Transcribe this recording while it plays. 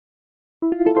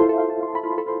Welcome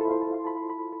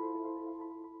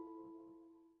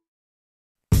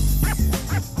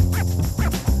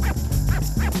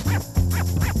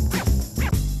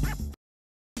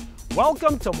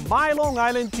to My Long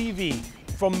Island TV.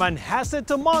 From Manhasset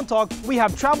to Montauk, we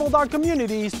have traveled our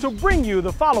communities to bring you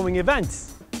the following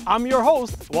events. I'm your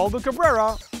host, Waldo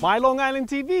Cabrera. My Long Island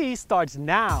TV starts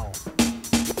now.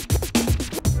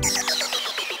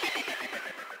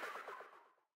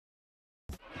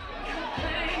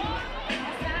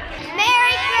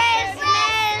 Merry Christmas!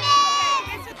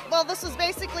 Well, this was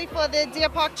basically for the Deer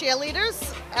Park cheerleaders.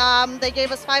 They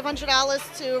gave us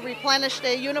 $500 to replenish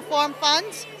their uniform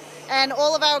fund. And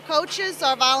all of our coaches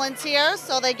are volunteers,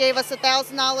 so they gave us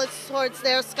 $1,000 towards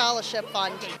their scholarship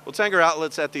fund. Well, Tanger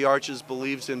Outlets at the Arches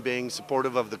believes in being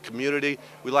supportive of the community.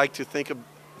 We like to think of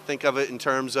it in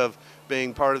terms of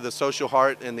being part of the social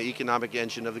heart and the economic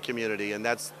engine of the community, and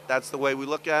that's the way we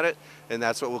look at it, and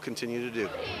that's what we'll continue to do.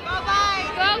 Bo Bice!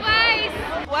 Bo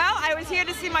Bice! Well, I was here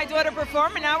to see my daughter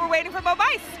perform, and now we're waiting for Bo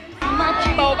Bice.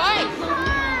 Bo Bice!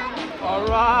 All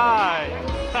right.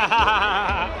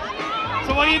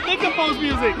 So what do you think of Bo's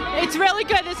music? It's really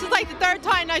good. This is like the third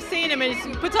time I've seen him, and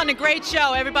he puts on a great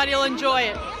show. Everybody will enjoy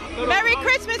it. Merry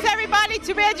Christmas, everybody.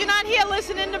 Too bad you're not here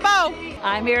listening to Bo.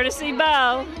 I'm here to see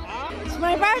Bo. It's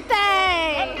my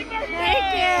birthday! Happy birthday!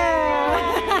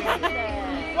 Thank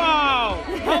you! Wow!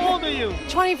 How old are you?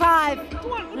 25.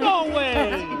 No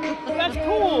way! That's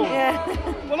cool! Yeah.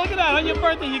 Well, look at that. On your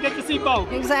birthday, you get to see Bo.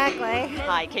 Exactly.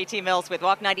 Hi, KT Mills with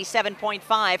Walk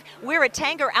 97.5. We're at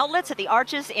Tanger Outlets at the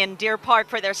Arches in Deer Park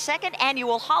for their second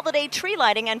annual holiday tree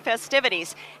lighting and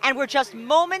festivities. And we're just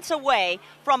moments away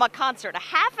from a concert, a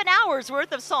half an hour's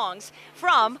worth of songs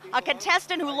from a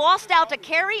contestant who lost out to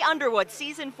Carrie Underwood,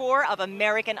 season 4 of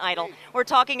American Idol. We're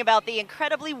talking about the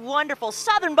incredibly wonderful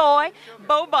Southern boy,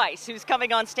 Bo Bice, who's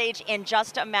coming on stage in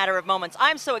just a matter of moments.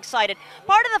 I'm so excited.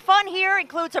 Part of the fun here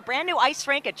includes a brand new ice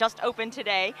rink. It just opened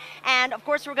today. And of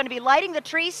course, we're going to be lighting the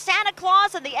trees. Santa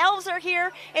Claus and the elves are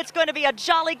here. It's going to be a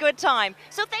jolly good time.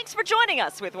 So thanks for joining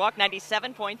us with Walk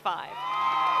 97.5.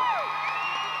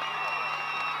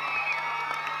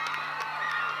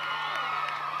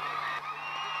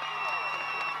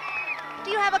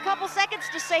 Do you have a couple seconds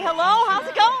to say hello? How's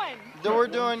it going? We're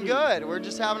doing good. We're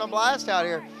just having a blast out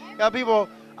here. Got people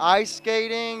ice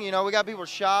skating, you know, we got people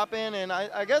shopping, and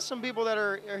I guess some people that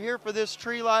are here for this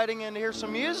tree lighting and to hear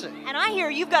some music. And I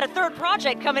hear you've got a third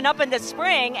project coming up in the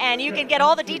spring, and you can get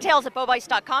all the details at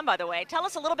bobice.com, by the way. Tell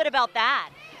us a little bit about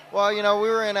that. Well, you know, we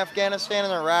were in Afghanistan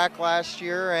and Iraq last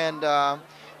year, and,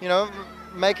 you know,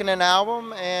 making an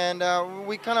album, and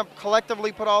we kind of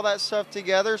collectively put all that stuff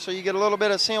together, so you get a little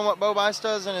bit of seeing what Bo Bice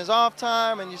does in his off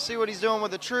time, and you see what he's doing with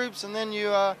the troops, and then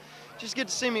you just get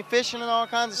to see me fishing and all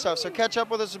kinds of stuff. So catch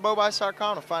up with us at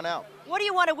bobice.com to find out. What do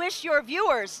you want to wish your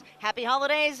viewers? Happy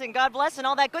holidays and God bless and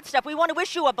all that good stuff. We want to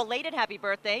wish you a belated happy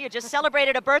birthday. You just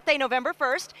celebrated a birthday November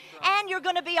 1st, and you're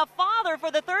going to be a father for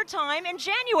the third time in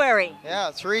January.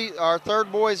 Yeah, our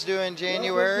third boy's due in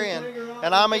January,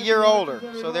 and I'm a year older.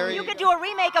 So there you could do a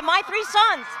remake of My Three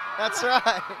Sons. That's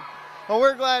right. Well,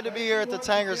 we're glad to be here at the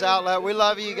Tanger's Outlet. We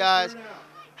love you guys.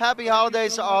 Happy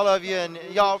holidays to all of you, and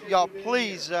y'all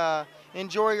please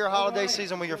enjoy your holiday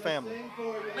season with your family.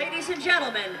 Ladies and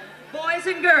gentlemen, boys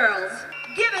and girls,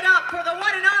 give it up for the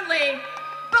one and only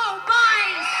Bo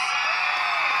Bice!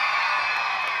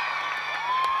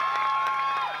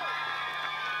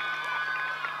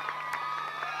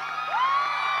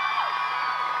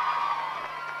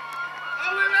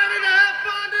 Are we ready to have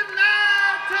fun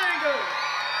tonight, Tanger?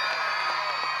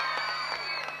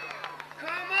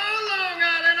 Come on, Long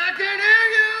Island, I can't hear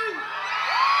you!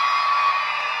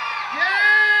 Yay!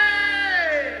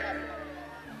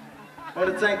 I want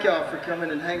to thank y'all for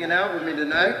coming and hanging out with me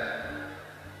tonight.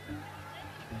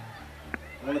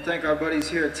 I want to thank our buddies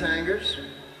here at Tanger's.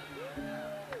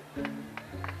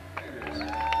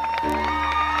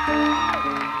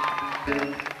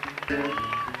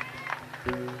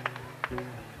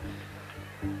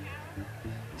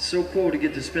 It's so cool to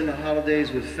get to spend the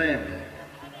holidays with family.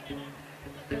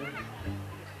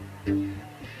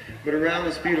 But around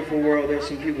this beautiful world, there's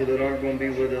some people that aren't going to be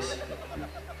with us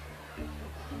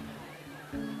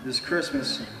this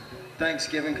Christmas,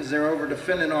 Thanksgiving, because they're over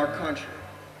defending our country.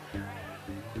 I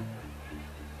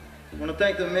want to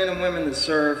thank the men and women that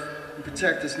serve and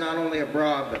protect us not only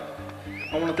abroad, but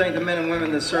I want to thank the men and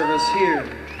women that serve us here,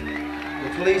 the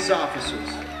police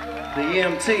officers, the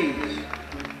EMTs,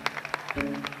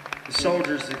 the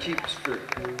soldiers that keep us free.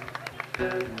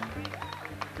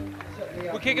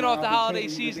 We're kicking off the holiday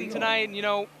season tonight, and you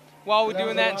know, while we're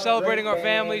doing that and celebrating our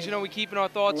families, you know, we keep in our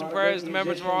thoughts and prayers the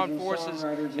members of our armed forces.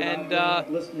 And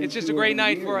it's just a great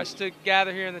night for us to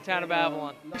gather here in the town of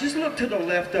Avalon. Just look to the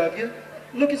left of you.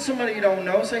 Look at somebody you don't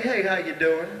know. Say, hey, how you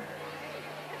doing?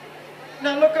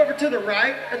 Now look over to the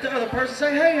right at the other person.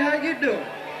 Say, hey, how you doing?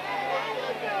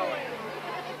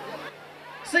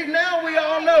 See, now we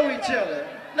all know each other.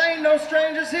 There ain't no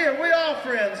strangers here. We all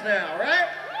friends now, right?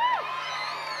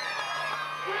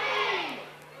 3,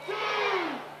 2,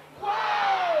 1.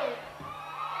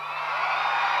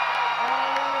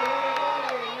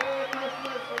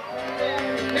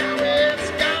 Now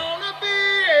it's gonna be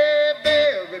a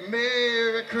very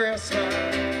Merry Christmas.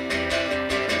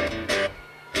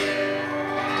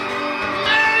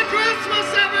 Merry Christmas,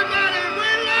 everybody. We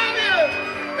love you.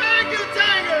 Thank you,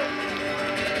 Tanger.